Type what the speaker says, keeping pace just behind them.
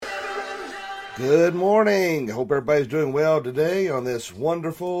Good morning. Hope everybody's doing well today on this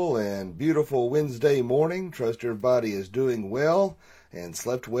wonderful and beautiful Wednesday morning. Trust everybody is doing well and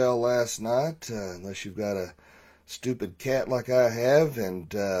slept well last night, unless you've got a stupid cat like I have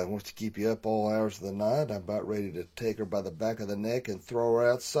and wants to keep you up all hours of the night. I'm about ready to take her by the back of the neck and throw her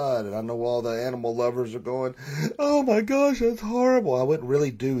outside. And I know all the animal lovers are going, oh my gosh, that's horrible. I wouldn't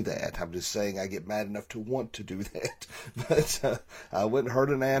really do that. I'm just saying I get mad enough to want to do that. But I wouldn't hurt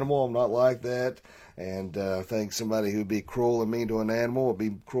an animal. I'm not like that. And I think somebody who'd be cruel and mean to an animal would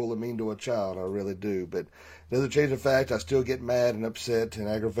be cruel and mean to a child. I really do. But it doesn't change the fact I still get mad and upset and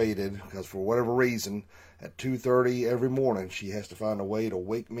aggravated because for whatever reason, at 2:30 every morning, she has to find a way to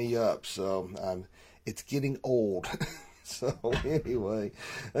wake me up. So it's getting old. So anyway,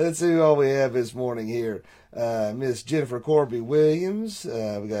 let's see all we have this morning here. Miss Jennifer Corby Williams.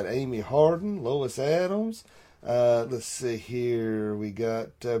 We got Amy Harden, Lois Adams. Let's see here. We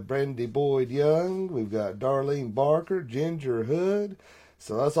got Brandy Boyd Young. We've got Darlene Barker, Ginger Hood.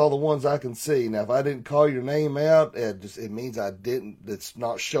 So that's all the ones I can see. Now, if I didn't call your name out, it means I didn't. It's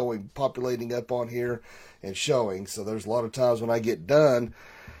not showing, populating up on here and showing. So there's a lot of times when I get done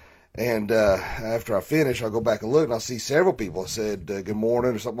and after I finish, I'll go back and look and I'll see several people said good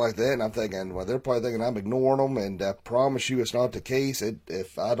morning or something like that. And I'm thinking, well, they're probably thinking I'm ignoring them. And I promise you it's not the case.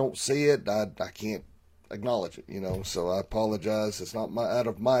 If I don't see it, I can't acknowledge it, So I apologize. It's not out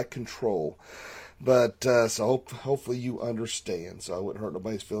of my control. But so hopefully you understand. So I wouldn't hurt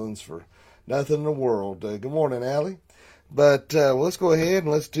nobody's feelings for nothing in the world. Good morning, Allie. But let's go ahead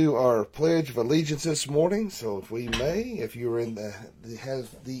and let's do our Pledge of Allegiance this morning. So if we may, if you're have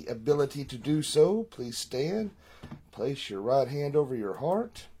the ability to do so, please stand. Place your right hand over your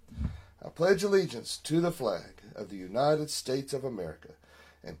heart. I pledge allegiance to the flag of the United States of America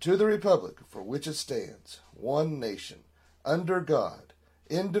and to the republic for which it stands, one nation, under God,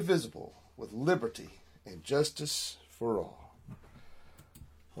 indivisible, with liberty and justice for all.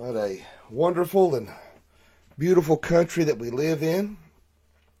 What a wonderful and beautiful country that we live in.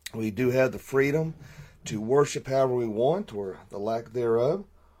 We do have the freedom to worship however we want, or the lack thereof.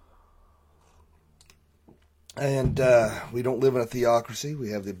 And we don't live in a theocracy. We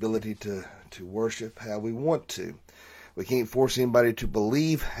have the ability to worship how we want to. We can't force anybody to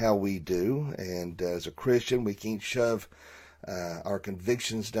believe how we do. And as a Christian, we can't shove our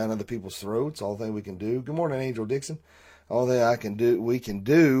convictions down other people's throats. All thing we can do. Good morning, Angel Dixon. All that we can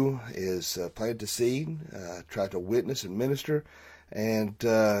do is plant the seed, try to witness and minister, and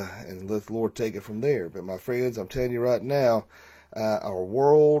let the Lord take it from there. But my friends, I'm telling you right now, our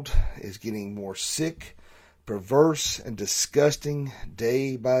world is getting more sick, perverse, and disgusting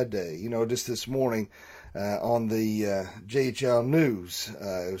day by day. Just this morning on the JHL News,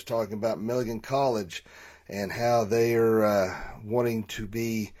 it was talking about Milligan College and how they are wanting to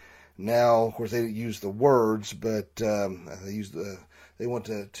be now. Of course, they didn't use the words, but they want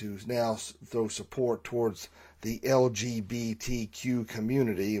to now throw support towards the LGBTQ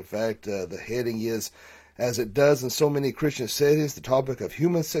community. In fact, the heading is, as it does in so many Christian settings, the topic of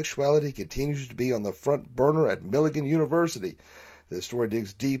human sexuality continues to be on the front burner at Milligan University. The story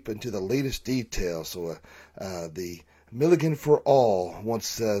digs deep into the latest details. So the Milligan for All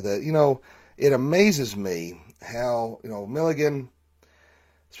wants that, it amazes me how, Milligan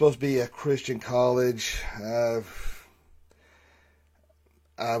is supposed to be a Christian college.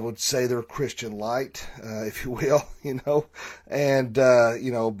 I would say they're Christian light, if you will, and,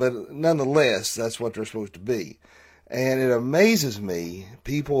 but nonetheless, that's what they're supposed to be. And it amazes me,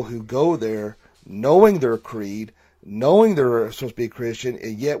 people who go there knowing their creed, knowing they're supposed to be Christian,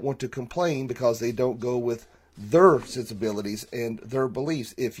 and yet want to complain because they don't go with their sensibilities and their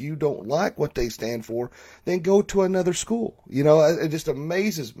beliefs. If you don't like what they stand for, then go to another school. It just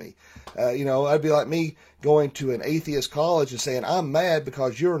amazes me. I'd be like me going to an atheist college and saying, I'm mad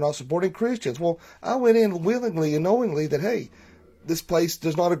because you're not supporting Christians. Well, I went in willingly and knowingly that, hey, this place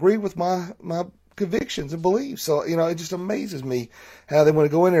does not agree with my convictions and beliefs. So, it just amazes me how they want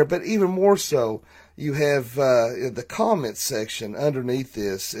to go in there. But even more so, you have the comments section underneath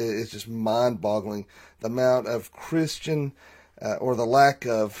this. It's just mind-boggling, the amount of Christian or the lack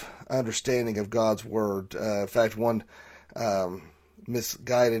of understanding of God's Word. In fact, one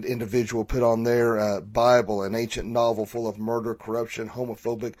misguided individual put on their Bible, an ancient novel full of murder, corruption,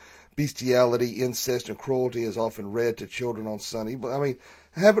 homophobic bestiality, incest, and cruelty is often read to children on Sunday. But,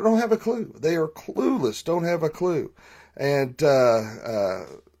 don't have a clue. They are clueless, don't have a clue. And there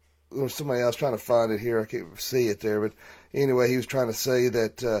was somebody else trying to find it here. I can't see it there. But anyway, he was trying to say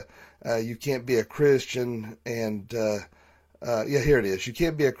that you can't be a Christian and... here it is. You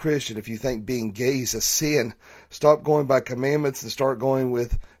can't be a Christian if you think being gay is a sin. Stop going by commandments and start going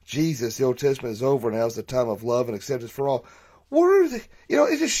with Jesus, the Old Testament is over, now is the time of love and acceptance for all. Where is it?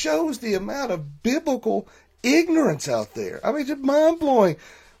 It just shows the amount of biblical ignorance out there. I mean, it's mind-blowing.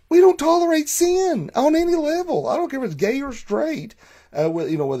 We don't tolerate sin on any level. I don't care if it's gay or straight.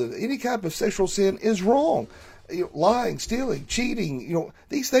 Whether any type of sexual sin is wrong. Lying, stealing, cheating,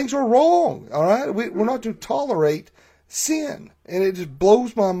 these things are wrong. All right, we're not to tolerate sin, and it just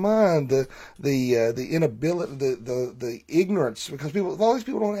blows my mind the inability, the ignorance, because all these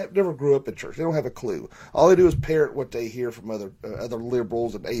people never grew up in church. They don't have a clue. All they do is parrot what they hear from other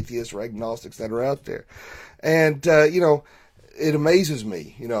liberals and atheists or agnostics that are out there, and it amazes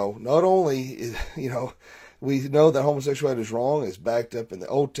me. Not only we know that homosexuality is wrong. It's backed up in the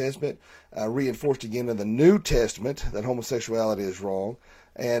Old Testament, reinforced again in the New Testament that homosexuality is wrong.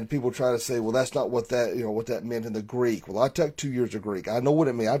 And people try to say, well, that's not what that meant in the Greek. Well, I took 2 years of Greek. I know what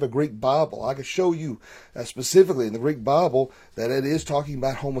it means. I have a Greek Bible. I can show you specifically in the Greek Bible that it is talking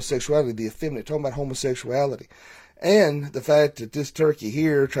about homosexuality, the effeminate, talking about homosexuality. And the fact that this turkey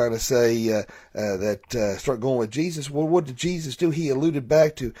here trying to say start going with Jesus. Well, what did Jesus do? He alluded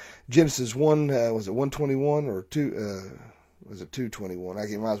back to Genesis 1, was it 121 or 2? Was it 221? I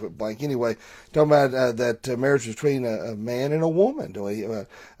can't remember what blank. Anyway, talking about that marriage between a man and a woman.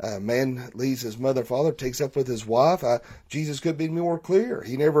 A man leaves his mother and father, takes up with his wife. Jesus could be more clear.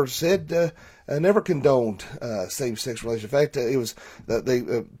 He never said, never condoned same-sex relations. In fact, it was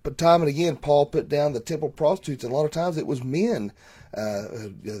that time and again, Paul put down the temple prostitutes, and a lot of times it was men.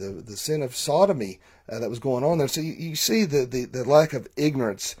 The sin of sodomy that was going on there. So you see the lack of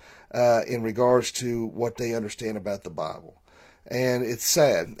ignorance in regards to what they understand about the Bible. And it's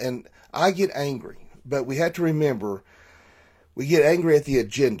sad. And I get angry. But we have to remember, we get angry at the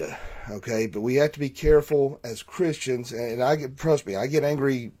agenda, okay? But we have to be careful as Christians. And trust me, I get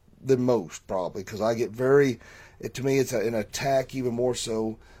angry the most probably because I get to me it's an attack even more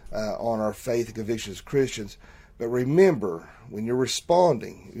so on our faith and convictions as Christians. But remember, when you're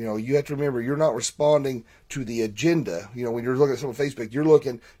responding, you have to remember you're not responding to the agenda. When you're looking at something on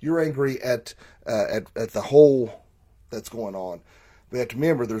Facebook, you're angry at the whole that's going on. We have to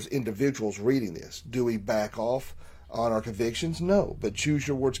remember there's individuals reading this. Do we back off on our convictions? No. But choose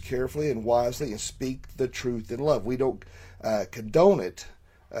your words carefully and wisely and speak the truth in love. We don't condone it,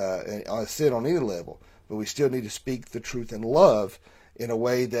 sin on any level, but we still need to speak the truth in love in a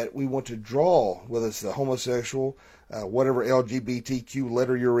way that we want to draw, whether it's the homosexual, whatever LGBTQ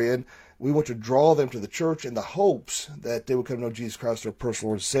letter you're in, we want to draw them to the church in the hopes that they will come to know Jesus Christ, their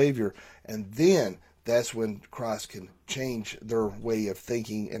personal Lord and Savior, and then that's when Christ can change their way of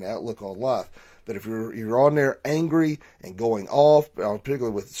thinking and outlook on life. But if you're on there angry and going off, particularly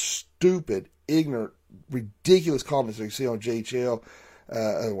with stupid, ignorant, ridiculous comments that you see on JHL,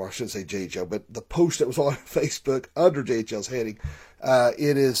 well, I shouldn't say JHL, but the post that was on Facebook under JHL's heading,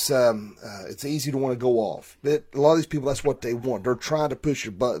 it's easy to want to go off. But a lot of these people, that's what they want. They're trying to push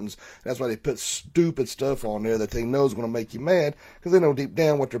your buttons. That's why they put stupid stuff on there that they know is going to make you mad, because they know deep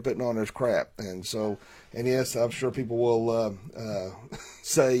down what they're putting on there is crap. And yes, I'm sure people will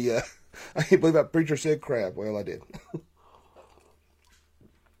say, I can't believe that preacher said crap. Well, I did.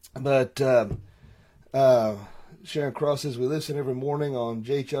 But Sharon Cross says, we listen every morning on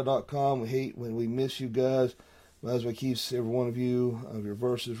JHL.com. We hate when we miss you guys. Lazarus keeps every one of you of your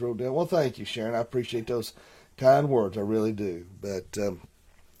verses wrote down. Well, thank you, Sharon. I appreciate those kind words. I really do. But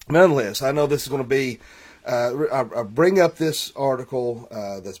nonetheless, I know this is going to be, I bring up this article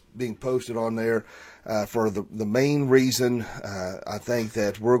that's being posted on there for the main reason. I think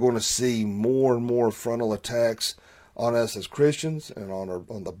that we're going to see more and more frontal attacks on us as Christians and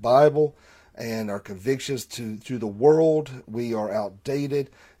on the Bible and our convictions to the world. We are outdated.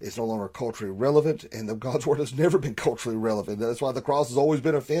 It's no longer culturally relevant, and God's Word has never been culturally relevant. That's why the cross has always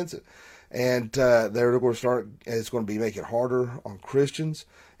been offensive. And they're going to start, it's going to be making it harder on Christians.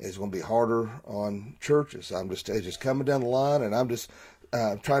 It's going to be harder on churches. It's just coming down the line, and I'm just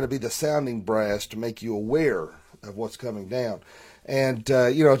trying to be the sounding brass to make you aware of what's coming down. And,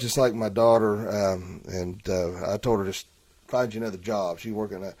 just like my daughter, I told her, just find you another job. She's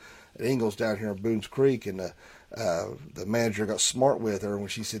working at Ingalls down here in Boones Creek, and the manager got smart with her when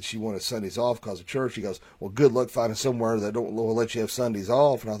she said she wanted Sundays off because of church. He goes, well, good luck finding somewhere that will let you have Sundays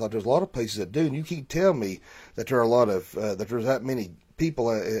off. And I thought, there's a lot of places that do, and you keep telling me that there are a lot of that there's that many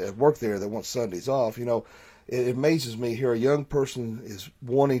people at work there that want Sundays off. It amazes me here. A young person is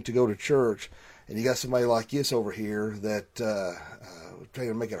wanting to go to church, and you got somebody like this over here that trying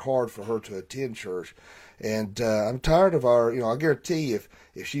to make it hard for her to attend church. And I'm tired of I guarantee if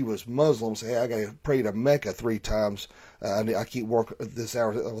she was Muslim, say, hey, I got to pray to Mecca 3 times, I keep working this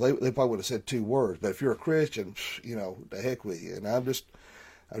hour, they probably would have said 2 words. But if you're a Christian, the heck with you. And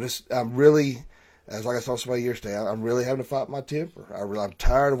I'm really, as like I saw somebody yesterday, I'm really having to fight my temper. I'm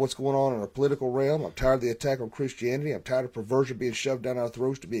tired of what's going on in our political realm. I'm tired of the attack on Christianity. I'm tired of perversion being shoved down our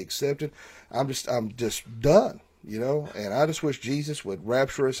throats to be accepted. I'm just done. And I just wish Jesus would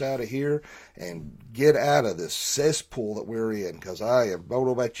rapture us out of here and get out of this cesspool that we're in, because I don't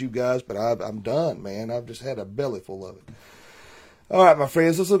know about you guys, but I'm done, man. I've just had a belly full of it. All right, my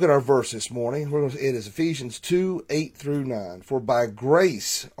friends, let's look at our verse this morning. It is Ephesians 2:8-9. For by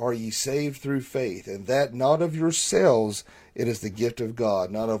grace are ye saved through faith, and that not of yourselves, it is the gift of God,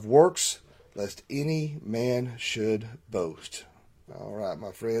 not of works, lest any man should boast. All right,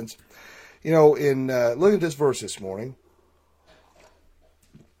 my friends. In looking at this verse this morning,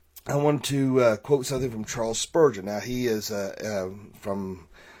 I want to quote something from Charles Spurgeon. Now, he is from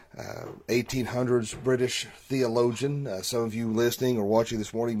 1800s British theologian. Some of you listening or watching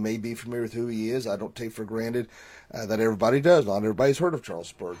this morning may be familiar with who he is. I don't take for granted that everybody does. Not everybody's heard of Charles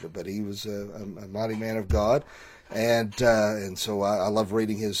Spurgeon, but he was a mighty man of God. And so I love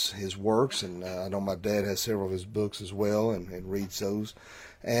reading his works, and I know my dad has several of his books as well, and reads those.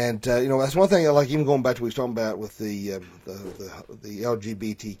 And that's one thing I like, even going back to what we were talking about with the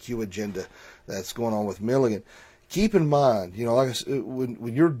LGBTQ agenda that's going on with Milligan. Keep in mind, like I said,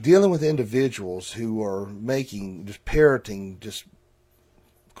 when you're dealing with individuals who are parroting just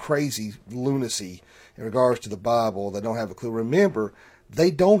crazy lunacy in regards to the Bible, they don't have a clue. Remember,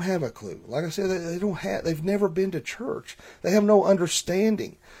 they don't have a clue. Like I said, they've never been to church. They have no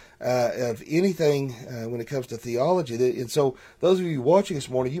understanding of anything when it comes to theology. And so those of you watching this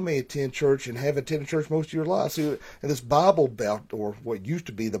morning, you may attend church and have attended church most of your life. So in this Bible Belt, or what used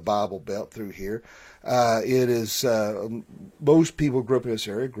to be the Bible Belt through here, it is most people grew up in this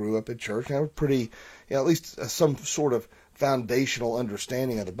area, grew up in church, and have pretty, at least some sort of foundational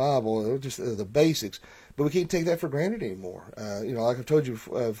understanding of the Bible, just the basics. But we can't take that for granted anymore. Like I've told you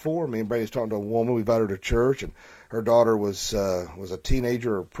before, me and Brady was talking to a woman. We invited her to church, and her daughter was a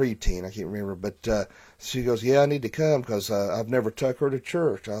teenager or preteen. I can't remember. But she goes, "Yeah, I need to come because I've never took her to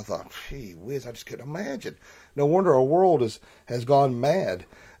church." I thought, gee whiz, I just couldn't imagine. No wonder our world has gone mad.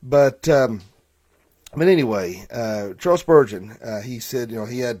 But anyway, Charles Spurgeon, he said,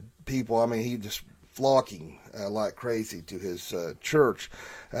 he had people, he just flocking like crazy to his church,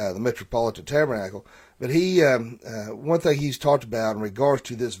 the Metropolitan Tabernacle. But he, one thing he's talked about in regards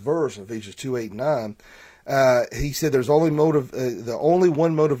to this verse in Ephesians 2:8-9, he said there's only the only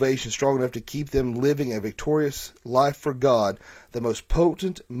one motivation strong enough to keep them living a victorious life for God. The most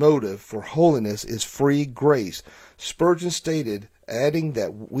potent motive for holiness is free grace. Spurgeon stated, adding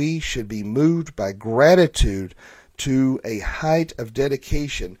that we should be moved by gratitude to a height of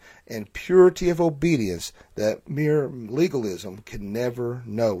dedication and purity of obedience that mere legalism can never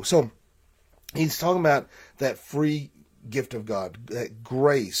know. So he's talking about that free gift of God, that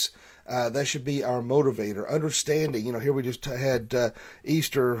grace. That should be our motivator. Understanding, here we just had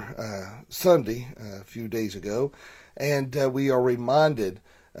Easter Sunday a few days ago, and we are reminded,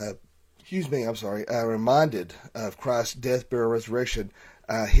 reminded of Christ's death, burial, resurrection,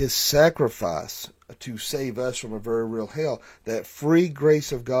 his sacrifice to save us from a very real hell, that free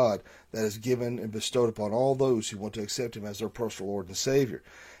grace of God that is given and bestowed upon all those who want to accept him as their personal Lord and Savior.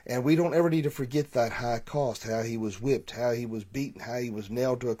 And we don't ever need to forget that high cost, how he was whipped, how he was beaten, how he was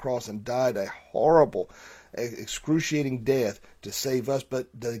nailed to a cross and died a horrible, excruciating death to save us. But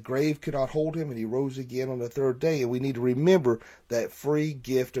the grave could not hold him, and he rose again on the third day. And we need to remember that free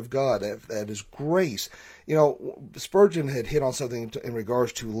gift of God, that is grace. Spurgeon had hit on something in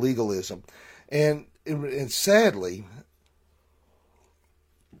regards to legalism. And sadly,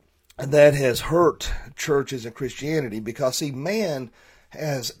 that has hurt churches and Christianity because, see, man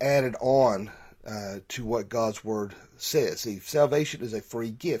has added on to what God's Word says. See, salvation is a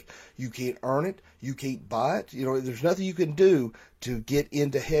free gift. You can't earn it. You can't buy it. There's nothing you can do to get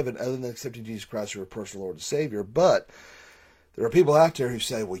into heaven other than accepting Jesus Christ as your personal Lord and Savior. But there are people out there who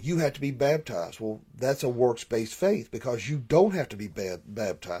say, well, you have to be baptized. Well, that's a works-based faith because you don't have to be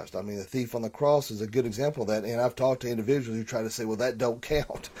baptized. The thief on the cross is a good example of that. And I've talked to individuals who try to say, well, that don't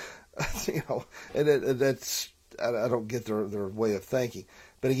count. That's, I don't get their way of thinking.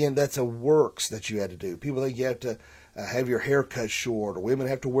 But again, that's a works that you had to do. People think you have to have your hair cut short, or women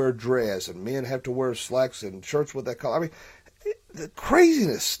have to wear a dress, and men have to wear slacks and shirts with that collar. the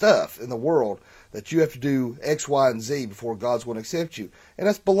craziness stuff in the world that you have to do X, Y, and Z before God's going to accept you. And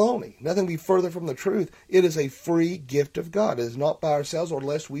that's baloney. Nothing be further from the truth. It is a free gift of God. It is not by ourselves, or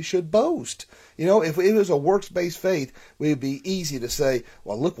lest we should boast. You know, if it was a works-based faith, it would be easy to say,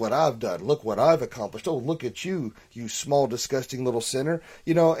 well, look what I've done. Look what I've accomplished. Oh, look at you, you small, disgusting little sinner.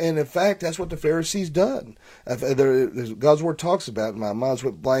 You know, and in fact, that's what the Pharisees done. God's Word talks about, my mind's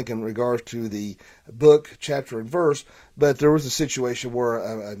went blank in regards to the book, chapter, and verse, but there was a situation where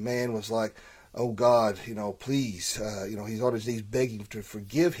a man was like, oh God, you know, please, he's on his knees begging to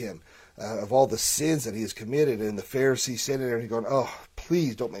forgive him of all the sins that he has committed. And the Pharisees sitting there and going, oh,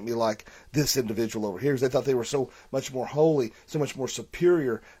 please don't make me like this individual over here. Because they thought they were so much more holy, so much more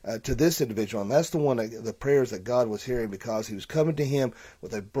superior to this individual. And that's the one, the prayers that God was hearing, because he was coming to him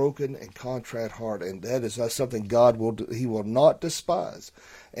with a broken and contrite heart. And that is not something God he will not despise.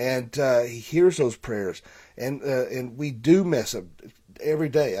 And he hears those prayers. And we do mess up every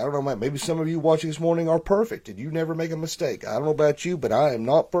day. I don't know, maybe some of you watching this morning are perfect and you never make a mistake. I don't know about you, but I am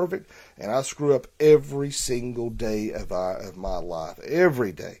not perfect, and I screw up every single day of my life.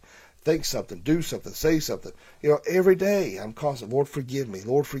 Every day. Think something, do something, say something. You know, every day I'm constant, Lord, forgive me,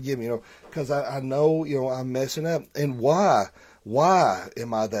 you know, because I know, you know, I'm messing up. And why? Why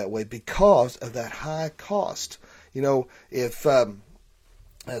am I that way? Because of that high cost. You know, if,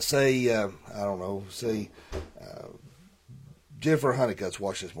 Jennifer Honeycutt's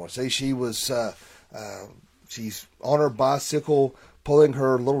watching this morning. Say she was, she's on her bicycle pulling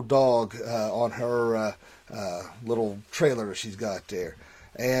her little dog on her little trailer that she's got there.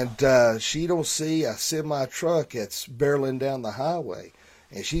 And she don't see a semi-truck that's barreling down the highway.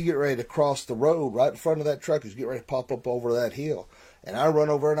 And she get ready to cross the road right in front of that truck. She's getting ready to pop up over that hill. And I run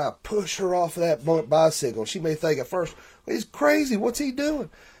over and I push her off of that bicycle. She may think at first, well, he's crazy. What's he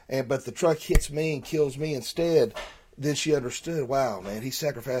doing? But the truck hits me and kills me instead. Then she understood, wow, man, he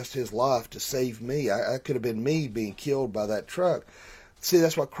sacrificed his life to save me. I could have been me being killed by that truck. See,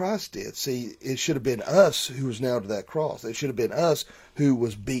 that's what Christ did. See, it should have been us who was nailed to that cross. It should have been us who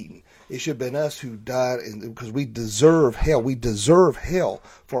was beaten. It should have been us who died, because we deserve hell. We deserve hell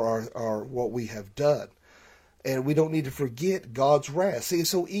for our what we have done. And we don't need to forget God's wrath. See, it's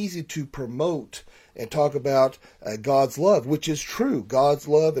so easy to promote and talk about God's love, which is true. God's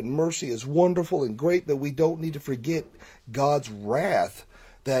love and mercy is wonderful and great, but we don't need to forget God's wrath.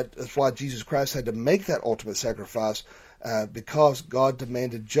 That's why Jesus Christ had to make that ultimate sacrifice, because God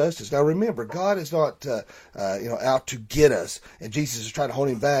demanded justice. Now remember, God is not out to get us, and Jesus is trying to hold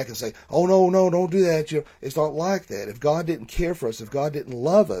him back and say, oh no, don't do that. It's not like that. If God didn't care for us, if God didn't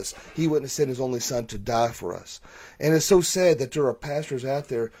love us, he wouldn't have sent his only son to die for us. And it's so sad that there are pastors out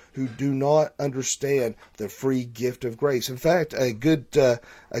there who do not understand the free gift of grace. In fact, a good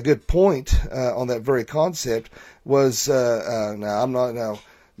point on that very concept was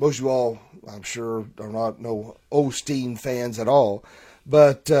most of you all, I'm sure, are not no Osteen fans at all.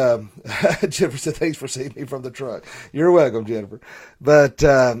 But Jennifer said, thanks for seeing me from the truck. You're welcome, Jennifer. But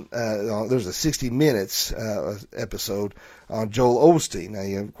there's a 60 Minutes episode on Joel Osteen.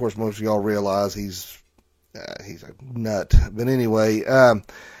 Now, of course, most of y'all realize he's a nut. But anyway,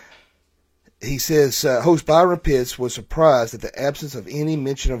 he says, host Byron Pitts was surprised at the absence of any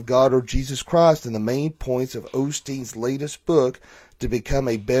mention of God or Jesus Christ in the main points of Osteen's latest book, To Become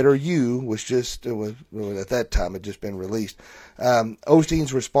a Better You, which at that time had just been released.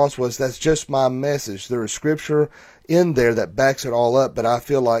 Osteen's response was, that's just my message. There is scripture in there that backs it all up, but I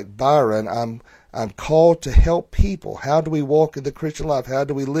feel like Byron, I'm called to help people. How do we walk in the Christian life? How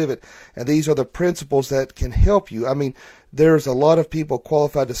do we live it? And these are the principles that can help you. I mean, there's a lot of people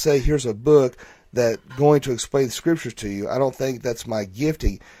qualified to say, here's a book that going to explain the scriptures to you. I don't think that's my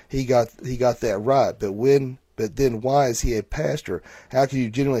gifting. He got that right. But then why is he a pastor? How can you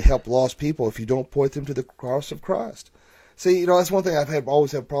genuinely help lost people if you don't point them to the cross of Christ? See, that's one thing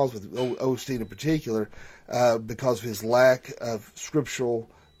always had problems with Osteen in particular, because of his lack of scriptural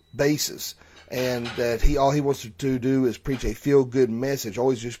basis. And that all he wants to do is preach a feel-good message,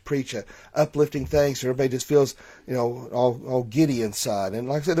 always just preach a uplifting thing, so everybody just feels, all giddy inside. And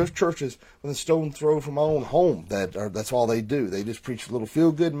like I said, there's churches with a stone throw from my own home that's all they do. They just preach little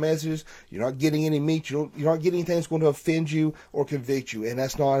feel-good messages. You're not getting any meat. You're not getting anything that's going to offend you or convict you, and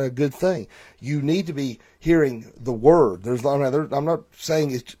that's not a good thing. You need to be hearing the Word. I'm not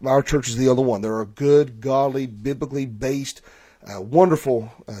saying our church is the other one. There are good, godly, biblically based,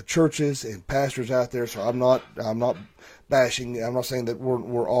 wonderful churches and pastors out there. So I'm not bashing. I'm not saying that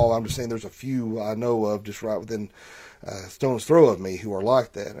we're all. I'm just saying there's a few I know of just right within stone's throw of me who are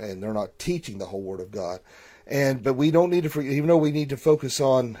like that, and they're not teaching the whole Word of God. But we don't need to forget, even though we need to focus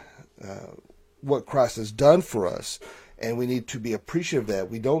on what Christ has done for us and we need to be appreciative of that.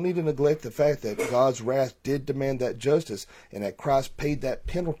 We don't need to neglect the fact that God's wrath did demand that justice, and that Christ paid that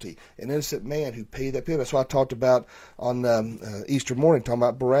penalty, an innocent man who paid that penalty. That's what I talked about on Easter morning, talking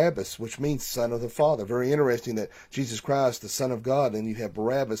about Barabbas, which means son of the Father. Very interesting that Jesus Christ, the Son of God, and you have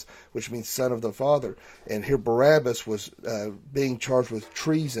Barabbas, which means son of the Father. And here Barabbas was being charged with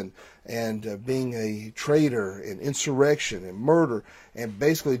treason and being a traitor and insurrection and murder. And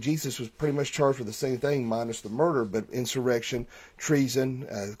basically Jesus was pretty much charged with the same thing minus the murder, but insurrection, treason,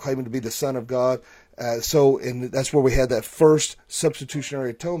 claiming to be the Son of God. And that's where we had that first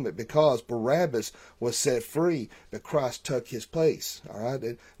substitutionary atonement, because Barabbas was set free, but Christ took his place. All right,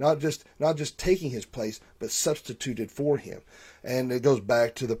 and not just taking his place, but substituted for him. And it goes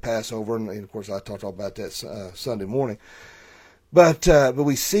back to the Passover, and of course I talked all about that Sunday morning. But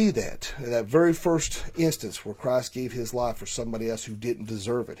we see that very first instance where Christ gave his life for somebody else who didn't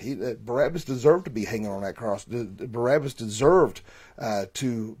deserve it. Barabbas deserved to be hanging on that cross. Barabbas deserved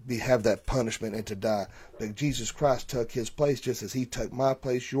to have that punishment and to die. But Jesus Christ took his place, just as he took my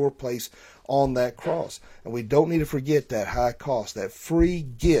place, your place on that cross. And we don't need to forget that high cost, that free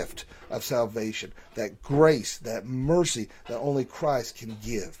gift of salvation, that grace, that mercy that only Christ can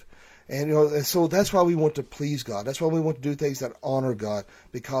give. And so that's why we want to please God. That's why we want to do things that honor God,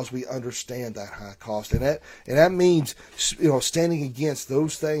 because we understand that high cost. And that means, standing against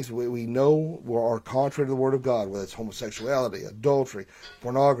those things we know are contrary to the Word of God, whether it's homosexuality, adultery,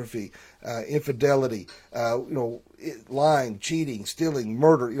 pornography, infidelity, lying, cheating, stealing,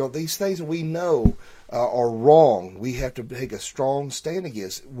 murder. These things that we know are wrong. We have to take a strong stand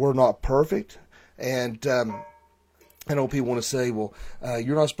against. We're not perfect, and I know people want to say, well,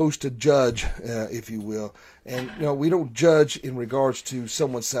 you're not supposed to judge, if you will. And, we don't judge in regards to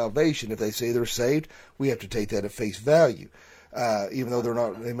someone's salvation. If they say they're saved, we have to take that at face value. Even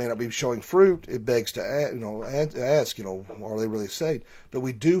though they may not be showing fruit, it begs to ask, are they really saved? But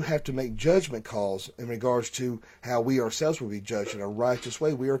we do have to make judgment calls in regards to how we ourselves will be judged in a righteous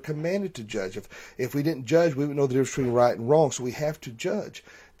way. We are commanded to judge. If we didn't judge, we would know the difference between right and wrong. So we have to judge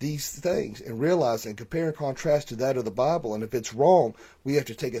these things and realize and compare and contrast to that of the Bible. And if it's wrong, we have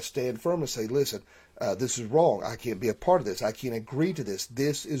to take a stand firm and say, listen, this is wrong. I can't be a part of this. I can't agree to this.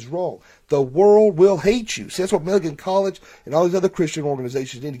 This is wrong. The world will hate you. See, that's what Milligan College and all these other Christian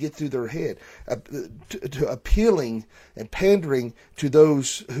organizations need to get through their head, to appealing and pandering to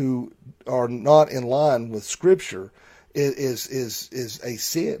those who are not in line with Scripture is a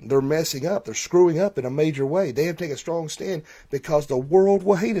sin. They're messing up. They're screwing up in a major way. They have to take a strong stand, because the world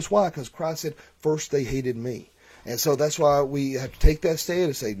will hate us. Why? Because Christ said, first they hated me. And so that's why we have to take that stand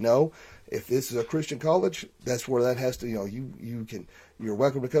and say, no, if this is a Christian college, that's where that has to, you're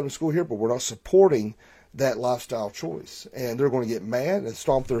welcome to come to school here, but we're not supporting that lifestyle choice. And they're going to get mad and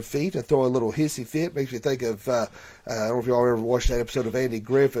stomp their feet and throw a little hissy fit. Makes me think of, I don't know if y'all ever watched that episode of Andy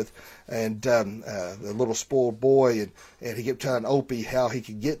Griffith and the little spoiled boy, and he kept telling Opie how he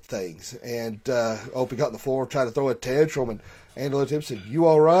could get things. And Opie got on the floor trying to throw a tantrum, and Andy looked at him and said, "You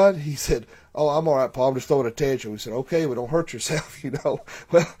all right?" He said, "Oh, I'm all right, Pa. I'm just throwing a tantrum." He said, "Okay, but don't hurt yourself,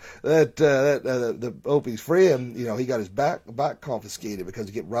 Well, the Opie's friend, he got his back confiscated because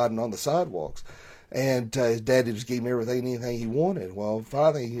he kept riding on the sidewalks. And his daddy just gave him anything he wanted. Well,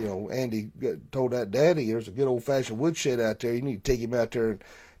 finally, Andy told that daddy, there's a good old-fashioned woodshed out there. You need to take him out there and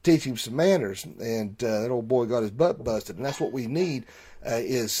teach him some manners. And that old boy got his butt busted. And that's what we need,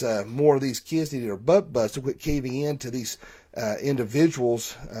 is more of these kids need their butt busted, quit caving in to these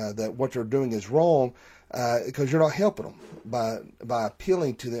individuals that what they're doing is wrong, because you're not helping them by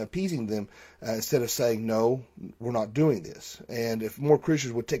appealing to them, appeasing them, instead of saying, no, we're not doing this. And if more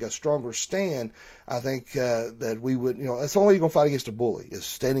Christians would take a stronger stand, I think that we would, that's the only way you're going to fight against a bully, is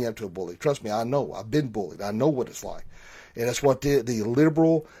standing up to a bully. Trust me, I know. I've been bullied. I know what it's like. And that's what the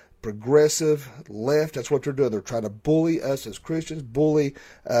liberal, progressive left, that's what they're doing. They're trying to bully us as Christians, bully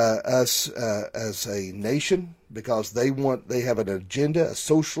us as a nation, because they have an agenda, a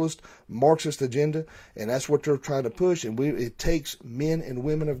socialist, Marxist agenda, and that's what they're trying to push. And it takes men and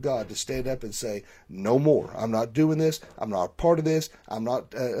women of God to stand up and say, no more. I'm not doing this. I'm not a part of this. I'm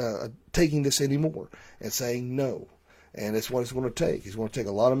not taking this anymore, and saying no. And that's what it's going to take. It's going to take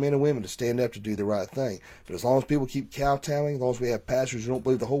a lot of men and women to stand up to do the right thing. But as long as people keep kowtowing, as long as we have pastors who don't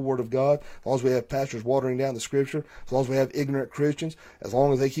believe the whole Word of God, as long as we have pastors watering down the Scripture, as long as we have ignorant Christians, as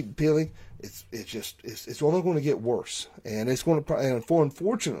long as they keep appealing, it's only going to get worse. And it's going to, and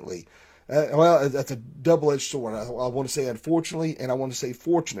unfortunately, that's a double-edged sword. I want to say unfortunately, and I want to say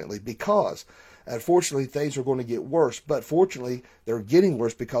fortunately, because Unfortunately, things are going to get worse, but fortunately, they're getting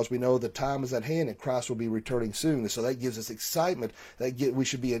worse because we know the time is at hand and Christ will be returning soon. And so that gives us excitement. We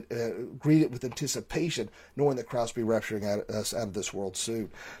should be greeted with anticipation, knowing that Christ will be rapturing us out of this world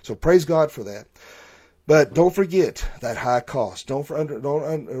soon. So praise God for that. But don't forget that high cost. Don't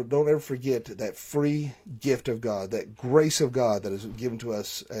ever forget that free gift of God, that grace of God that is given to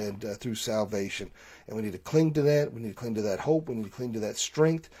us and through salvation. And we need to cling to that. We need to cling to that hope. We need to cling to that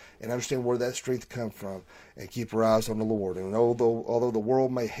strength and understand where that strength comes from and keep our eyes on the Lord. And although the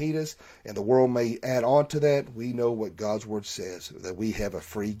world may hate us and the world may add on to that, we know what God's Word says, that we have a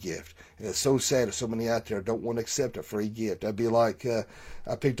free gift. And it's so sad if so many out there don't want to accept a free gift. That'd be like,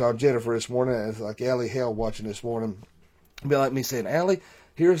 I picked on Jennifer this morning, and it's like Allie Hale watching this morning. It'd be like me saying, Allie,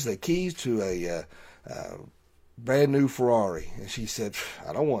 here's the keys to a brand new Ferrari. And she said,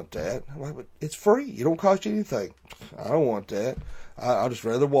 I don't want that. I'm like, but it's free. It don't cost you anything. I don't want that. I'll just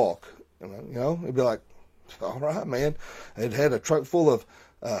rather walk. It'd be like, all right, man. It had a truck full of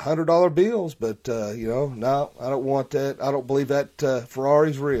 $100 bills, but, no, I don't want that. I don't believe that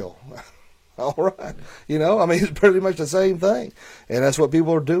Ferrari's real. All right. It's pretty much the same thing. And that's what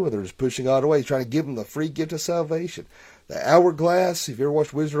people are doing. They're just pushing God away, trying to give them the free gift of salvation. The hourglass, if you ever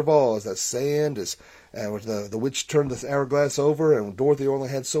watched Wizard of Oz, that sand is, with the witch turned the hourglass over, and Dorothy only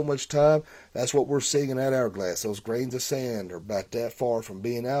had so much time. That's what we're seeing in that hourglass. Those grains of sand are about that far from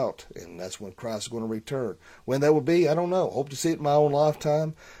being out, and that's when Christ is going to return. When that will be, I don't know. Hope to see it in my own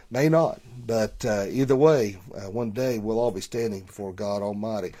lifetime. May not. But either way, one day we'll all be standing before God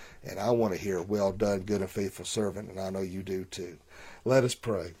Almighty, and I want to hear, well done, good and faithful servant, and I know you do too. Let us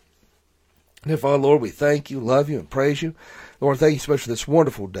pray. Dear Father, Lord, we thank you, love you, and praise you. Lord, thank you so much for this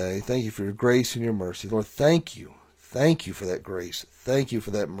wonderful day. Thank you for your grace and your mercy. Lord, thank you. Thank you for that grace. Thank you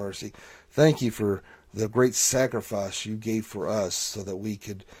for that mercy. Thank you for the great sacrifice you gave for us so that we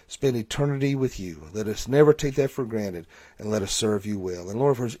could spend eternity with you. Let us never take that for granted, and let us serve you well. And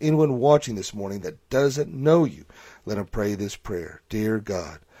Lord, if there's anyone watching this morning that doesn't know you, let them pray this prayer. Dear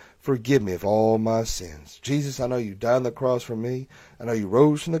God, forgive me of all my sins. Jesus, I know you died on the cross for me. I know you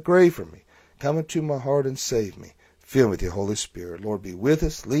rose from the grave for me. Come into my heart and save me. Fill me with your Holy Spirit. Lord, be with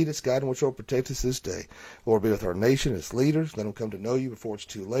us, lead us, guide, and watch over, protect us this day. Lord, be with our nation, its leaders. Let them come to know you before it's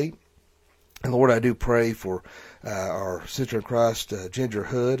too late. And Lord, I do pray for our sister in Christ, Ginger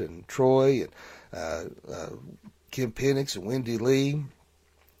Hood and Troy, and Kim Penix and Wendy Lee,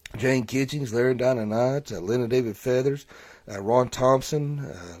 Jane Kitchings, Larry and Donna Knight, Lynn and David Feathers, Ron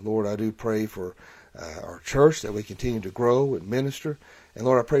Thompson. Lord, I do pray for our church that we continue to grow and minister. And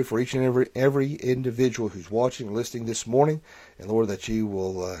Lord, I pray for each and every individual who's watching and listening this morning. And Lord, that you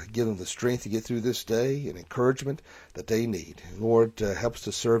will give them the strength to get through this day and encouragement that they need. And Lord, help us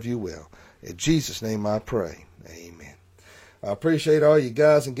to serve you well. In Jesus' name I pray. Amen. I appreciate all you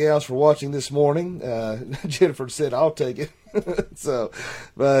guys and gals for watching this morning. Jennifer said, I'll take it. So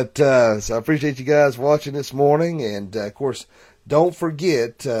I appreciate you guys watching this morning. And of course, don't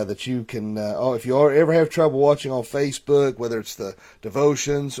forget that you can, if you ever have trouble watching on Facebook, whether it's the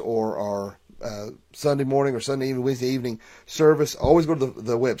devotions or our Sunday morning or Sunday evening, Wednesday evening service, always go to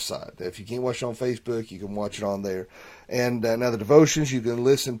the website. If you can't watch it on Facebook, you can watch it on there. And now the devotions you can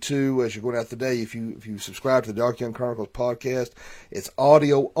listen to as you're going out the day. If you subscribe to the Dark Young Chronicles podcast, it's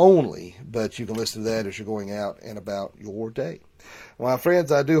audio only, but you can listen to that as you're going out and about your day. Well, my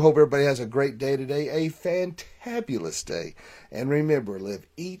friends, I do hope everybody has a great day today, a fantabulous day. And remember, live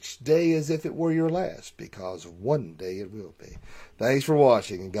each day as if it were your last, because one day it will be. Thanks for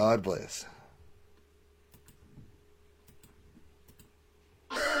watching, and God bless.